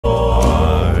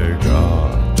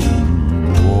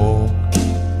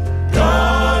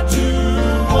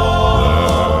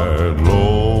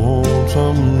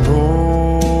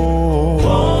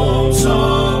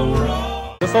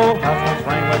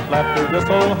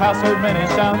has heard many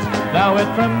shouts. Now it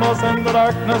trembles in the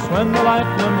darkness when the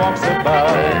lightning walks it by.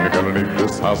 Ain't gonna need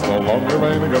this house no longer,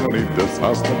 ain't gonna need this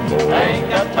house no more. Ain't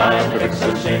got time to fix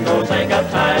the shingles, ain't got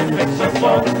time to fix the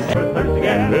floor.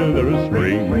 Well, there is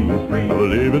spring of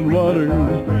living water,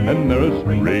 and there is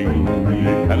spring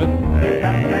and a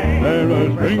spring. There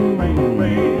is spring of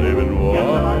living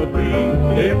water.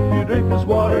 If you drink this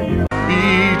water, you.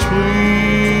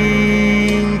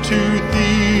 Between two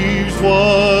thieves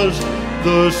was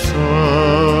the sun.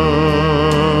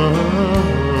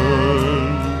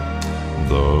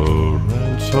 The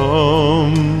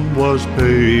ransom was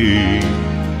paid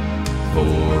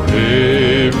for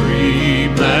every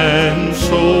man's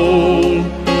soul.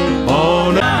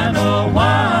 On I know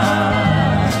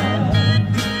why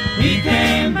he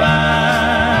came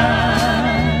back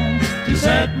to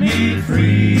set me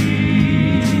free,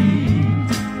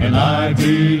 and I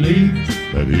believe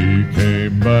that he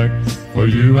came back for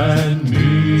you and me.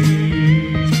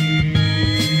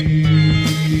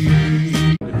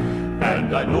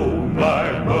 And I know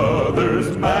my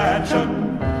mother's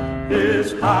mansion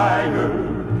is higher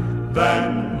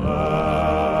than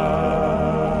mine.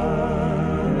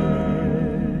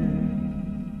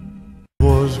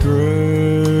 Was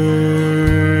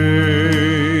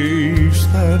graves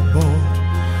that bought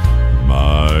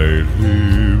my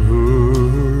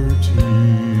liberty.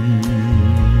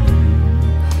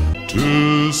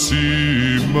 To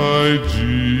see my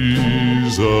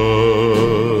Jesus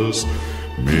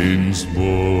means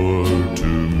more to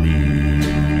me.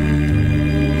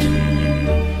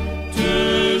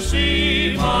 to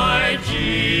see my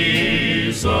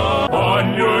Jesus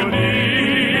On your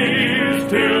knees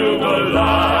till the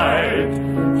light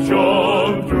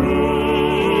shone through.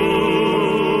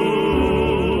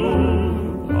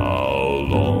 How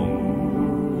long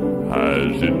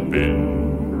has it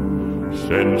been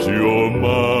since your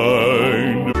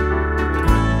mind?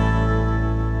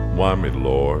 Why me,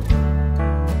 Lord,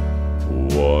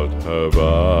 what have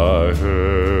I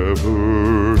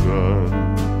ever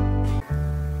done?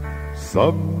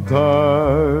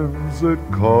 Sometimes it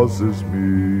causes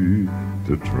me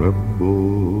to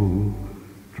tremble,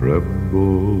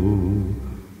 tremble,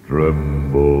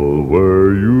 tremble.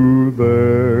 Were you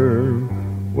there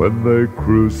when they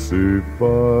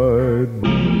crucified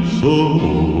me? So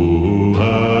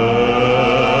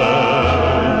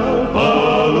I'll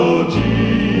follow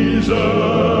Jesus all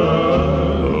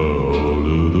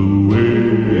of the way.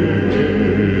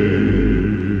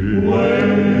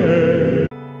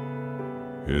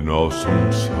 In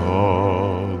awesome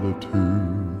solitude,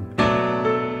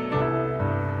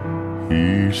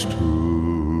 he stood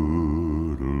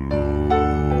alone.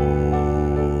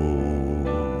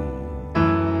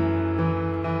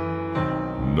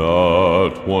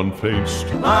 Not one faint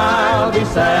street. I'll be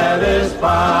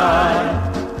satisfied.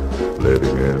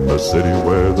 Living in the city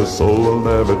where the soul will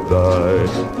never die.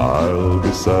 I'll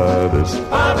be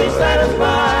satisfied. I'll be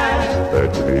satisfied.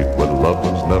 There to meet with loved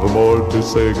ones, never more to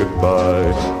say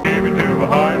goodbye. Gave it to a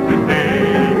heart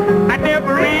today. I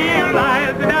never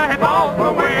realized that I had lost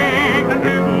my way.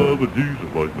 The love of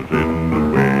Jesus was in the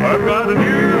way. I've got a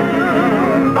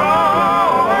new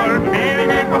heart,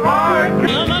 beating in my heart.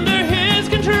 I'm under his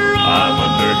control. I'm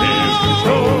under his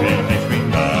control. He keeps me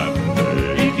night and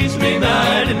day. He keeps me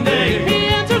night and day. He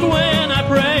answers when I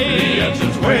pray. He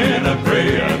answers when I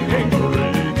pray. And from the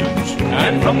raging storm,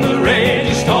 And from the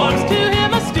raging storms, to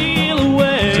him I steal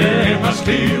away. to him I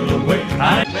steal away.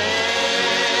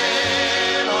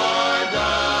 Men are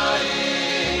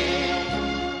dying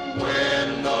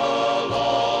when the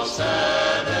lost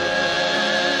and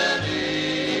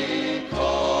empty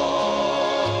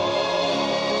call.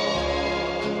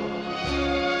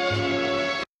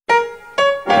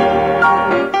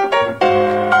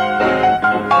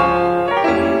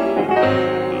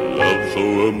 Love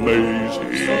so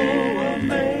amazing,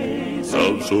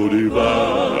 love so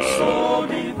divine,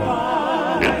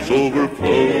 it's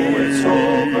overflowing.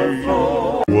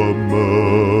 A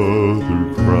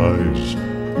mother cries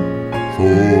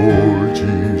for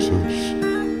Jesus,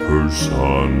 her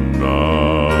son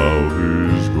now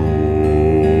is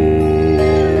gone.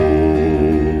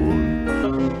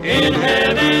 In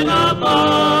heaven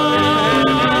above,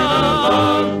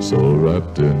 So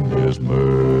wrapped in his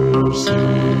mercy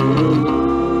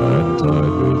and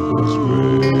tied with his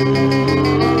grace.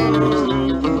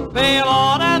 they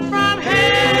ordered from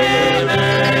heaven.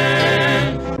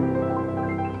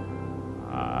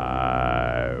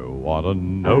 I wanna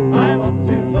know. I want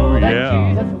to know that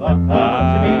Jesus was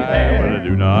to be there. But I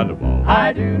do not want.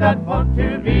 I do not want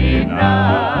to be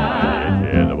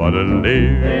denied. I wanna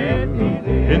live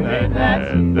in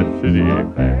that city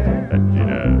fair that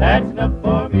Jesus That's enough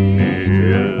for me.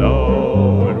 Dear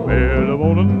Lord, well, I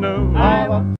wanna know I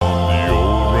want the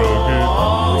old rugged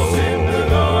road in the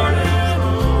garden.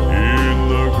 in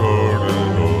the garden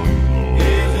of love.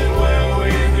 Is it well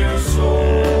with your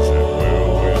soul? Is it well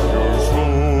with your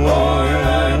soul? For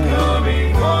I'm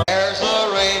coming home. There's a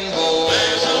rainbow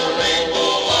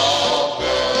out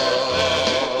there.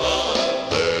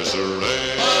 There's a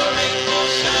rainbow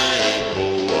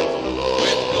of love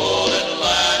with golden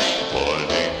lighting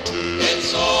pointing to.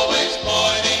 It's always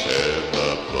pointing heaven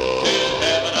above. To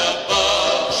heaven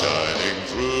above, shining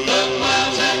through the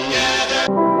clouds and gather.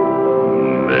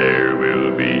 There will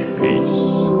be peace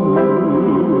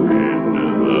in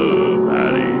the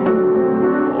valley.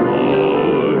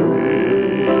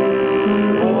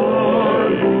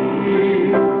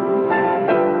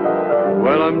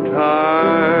 Well, I'm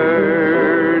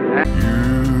tired.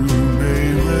 You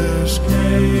may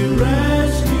rescue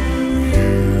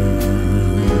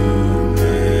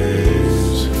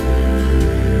humans.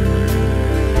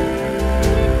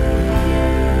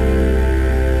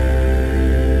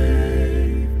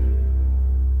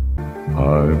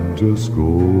 I'm just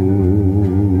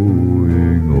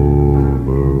going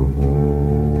over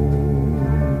home.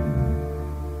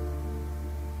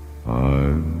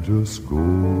 I'm just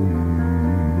going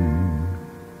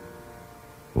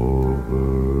over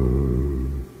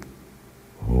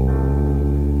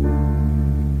home.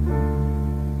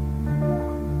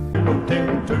 No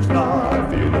tempter's lie, I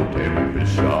feel no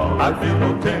tempest shot. I feel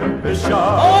no tempest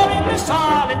shot. Or in the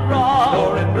solid rock.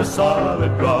 Or in the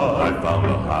solid rock, I found a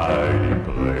hiding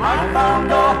place. I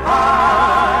found a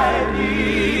hiding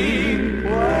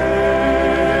place.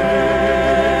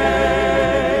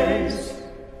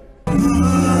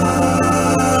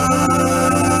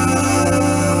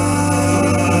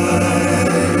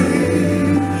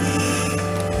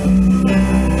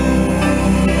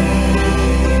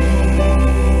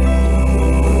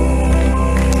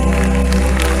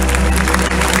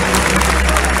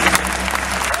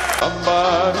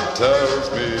 Somebody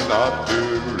tells me not to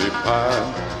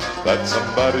repine. That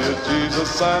somebody is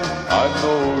Jesus and I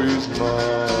know he's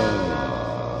mine.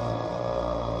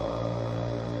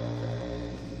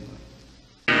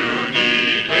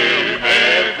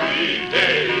 Every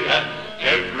day and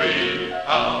every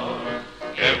hour,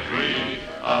 every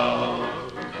hour.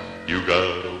 You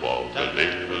gotta walk a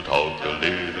little, talk a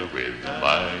little with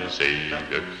my Savior.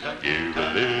 Give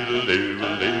a little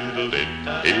in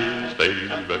His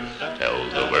favor. Tell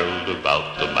the world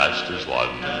about the Master's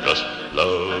wondrous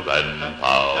love and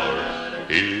power.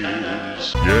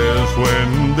 Yes,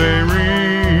 when they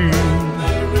ring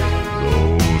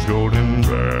those golden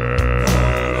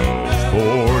bells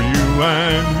for you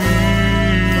and me.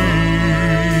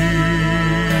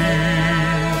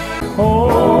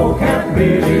 Oh, camp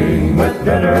meeting with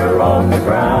dinner on the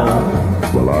ground.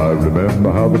 Well, I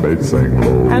remember how the bass sang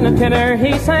low. And the tenor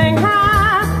he sang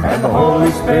high, And the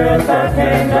Holy Spirit that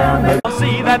came down. They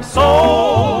See that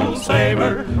soul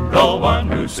saver, the one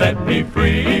who set me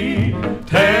free.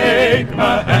 Take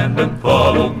my hand and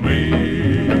follow me.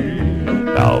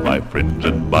 Now my friends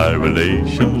and my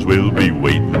relations will be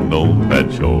waiting on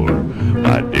that shore.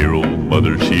 My dear old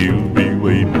mother, she'll be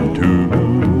waiting too.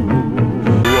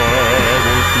 I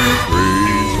want to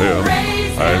praise Him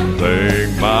and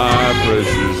thank my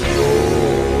precious Lord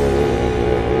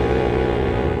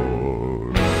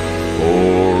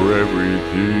for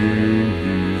everything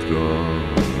He's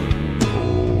done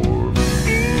for me.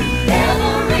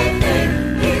 Everything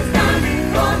He's done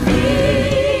for me.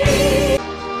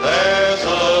 There's a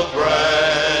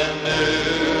brand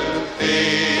new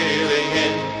feeling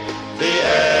in the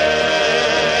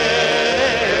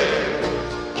air.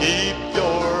 Keep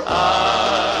your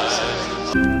eyes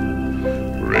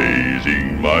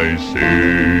Praising my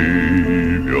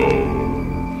Savior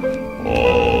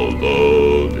all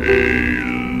the day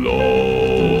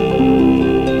long.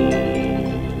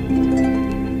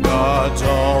 God's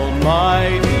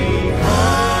almighty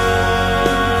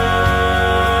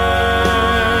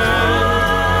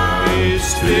hand is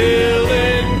still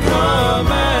in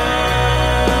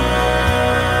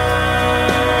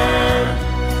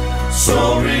command.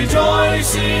 So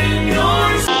rejoice in your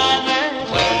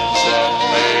cleanse and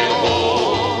made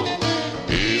whole.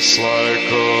 Peace like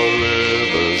a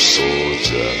river so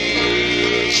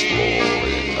gently is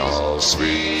flowing. How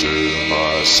sweet to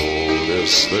my soul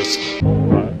is this.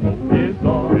 It's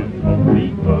on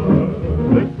deeper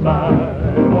this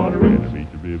side of water. Gonna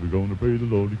meet the river, gonna pray the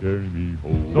Lord to carry me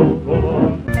home. So go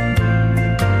on.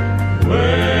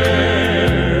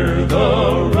 Where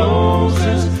the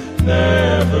roses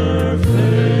never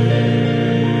fade.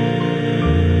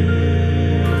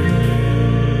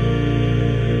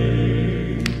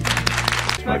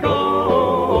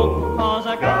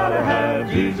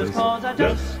 Jesus, 'cause I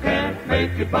just can't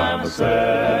make it by myself.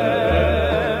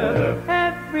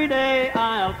 Every day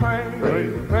I'll pray,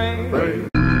 pray.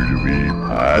 We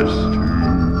pass to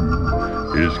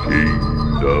his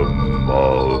kingdom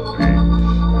of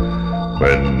peace,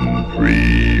 when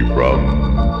free from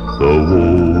the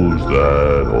woes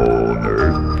that on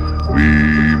earth we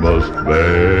must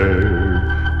bear.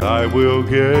 I will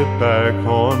get back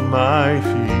on my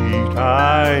feet.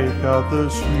 I got the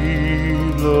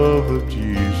sweet love of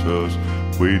Jesus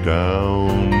way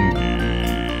down deep.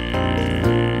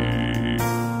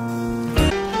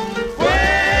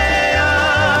 Way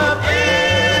up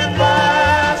in the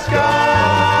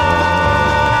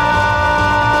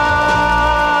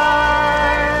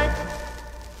sky,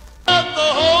 got the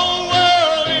whole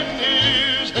world in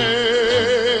his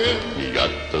hand. He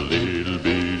got the little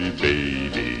bitty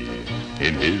baby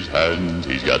in his hand.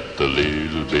 He's got the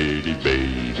little bitty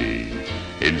baby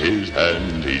in his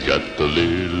hand. He's got the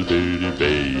little bitty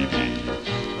baby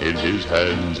in his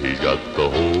hands. He's got the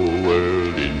whole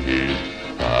world in his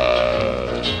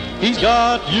hand. He's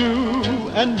got you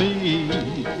and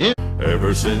me.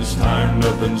 Ever since time,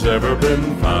 nothing's ever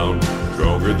been found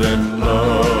stronger than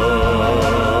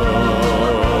love.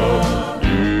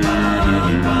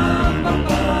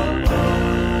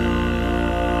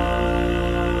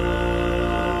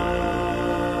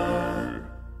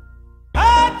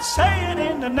 I'd say it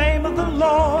in the name of the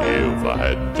Lord. If I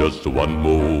had just one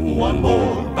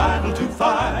more Battle to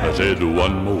fight. I said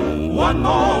one more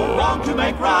Wrong to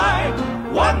make right.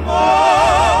 One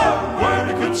more word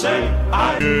I could say.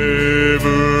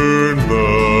 Heaven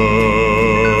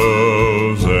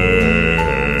loves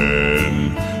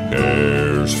and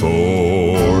cares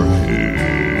for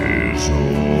his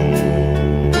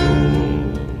own.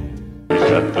 He's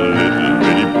got the little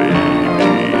bitty baby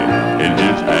in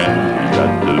his hand. He's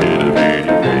got the little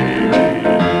bitty baby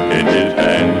in his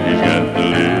hand. He's got the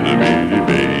little bitty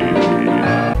baby.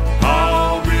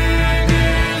 How big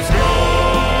is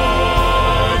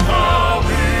God? How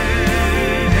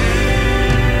big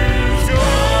is God?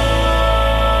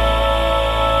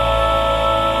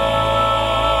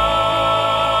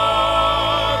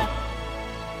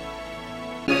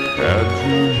 Can't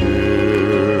you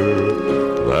hear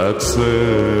that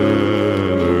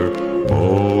sinner? Oh, oh,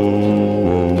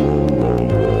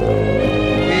 oh,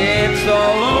 oh. It's a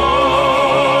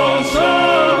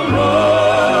lonesome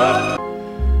road.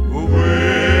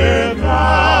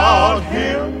 Without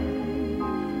him,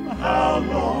 how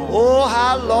long Oh,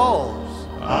 how lost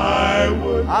I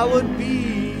would I would be.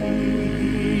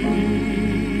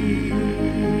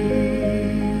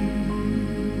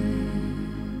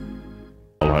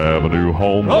 I'll have a new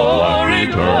home. Glory,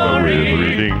 glory.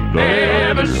 Redeemed.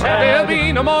 Never shall there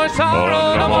be no more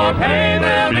sorrow, no more pain,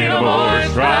 there'll be no more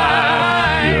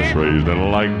strife. Yes, raised in the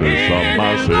likeness of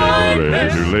my Savior,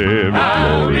 ready to live in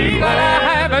I'll glory. be glad I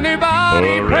have a new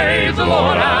body. Praise the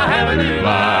Lord, I have a new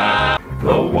life.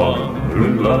 the one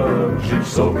who loves you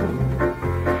so.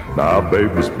 Now a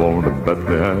babe was born in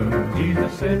Bethlehem,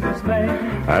 Jesus is his name.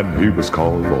 and he was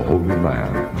called the Holy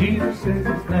Man. Jesus is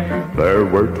his name. There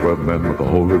were 12 men with the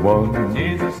Holy One.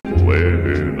 Jesus.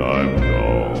 When I'm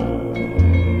gone,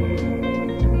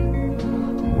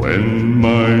 when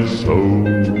my soul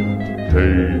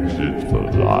takes its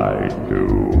flight to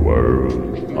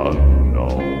worlds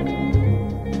unknown,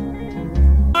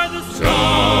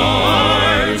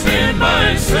 Stars in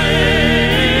my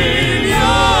Savior's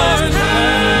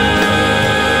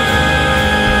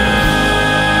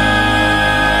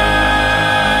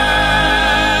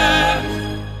hand.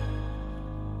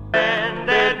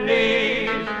 Bended knees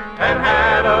and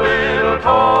had a little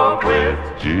talk with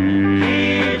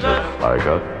Jesus, I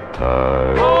got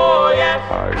tired. Oh yes,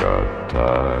 I got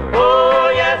tired.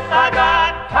 oh yes, I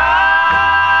got I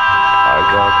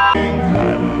tired. got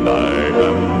and I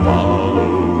am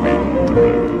following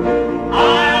through.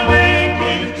 I'll make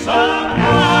it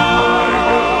somehow.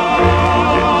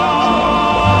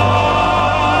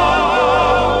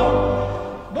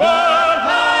 But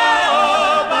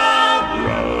how about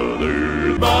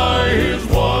Brothers, By his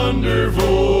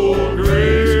wonderful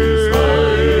grace,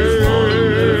 by his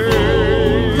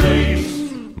wonderful grace.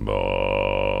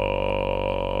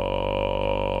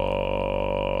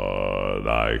 but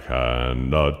I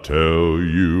cannot tell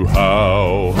you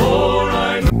how. For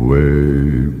I know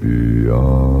Way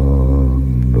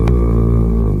beyond the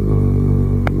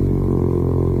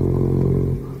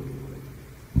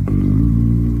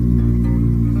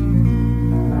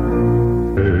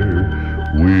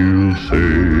blue, we'll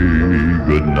say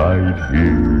good night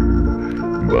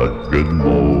here, but good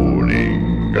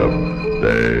morning up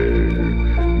there.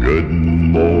 Good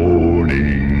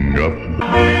morning up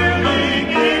there.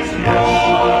 living in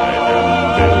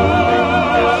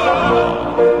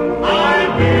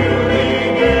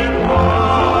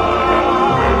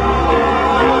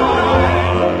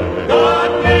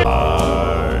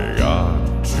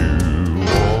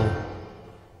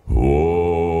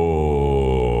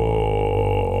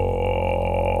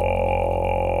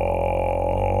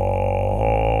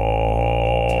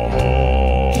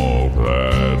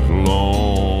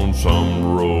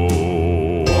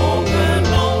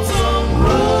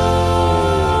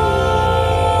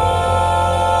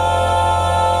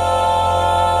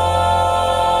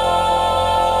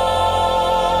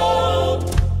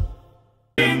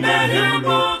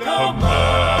of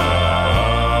mine.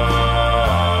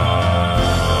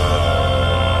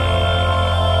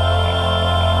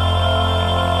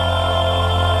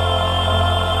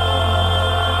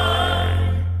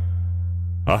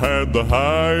 I had the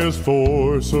highest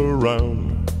voice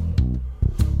around.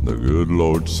 The good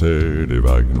Lord said, if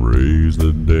I can raise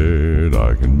the dead,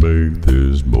 I can make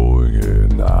this boy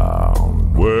get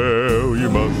down. Well, you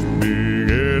must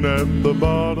begin at the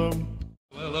bottom.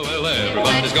 Well,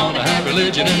 everybody's gonna have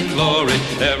religion and glory.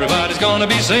 Everybody's gonna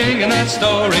be singing that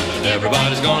story.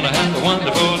 Everybody's gonna have a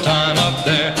wonderful time up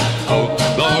there. Oh,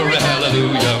 glory,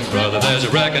 hallelujah, brother, there's a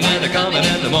reckoning coming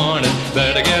in the morning.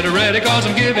 Better get ready, cause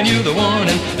I'm giving you the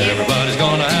warning.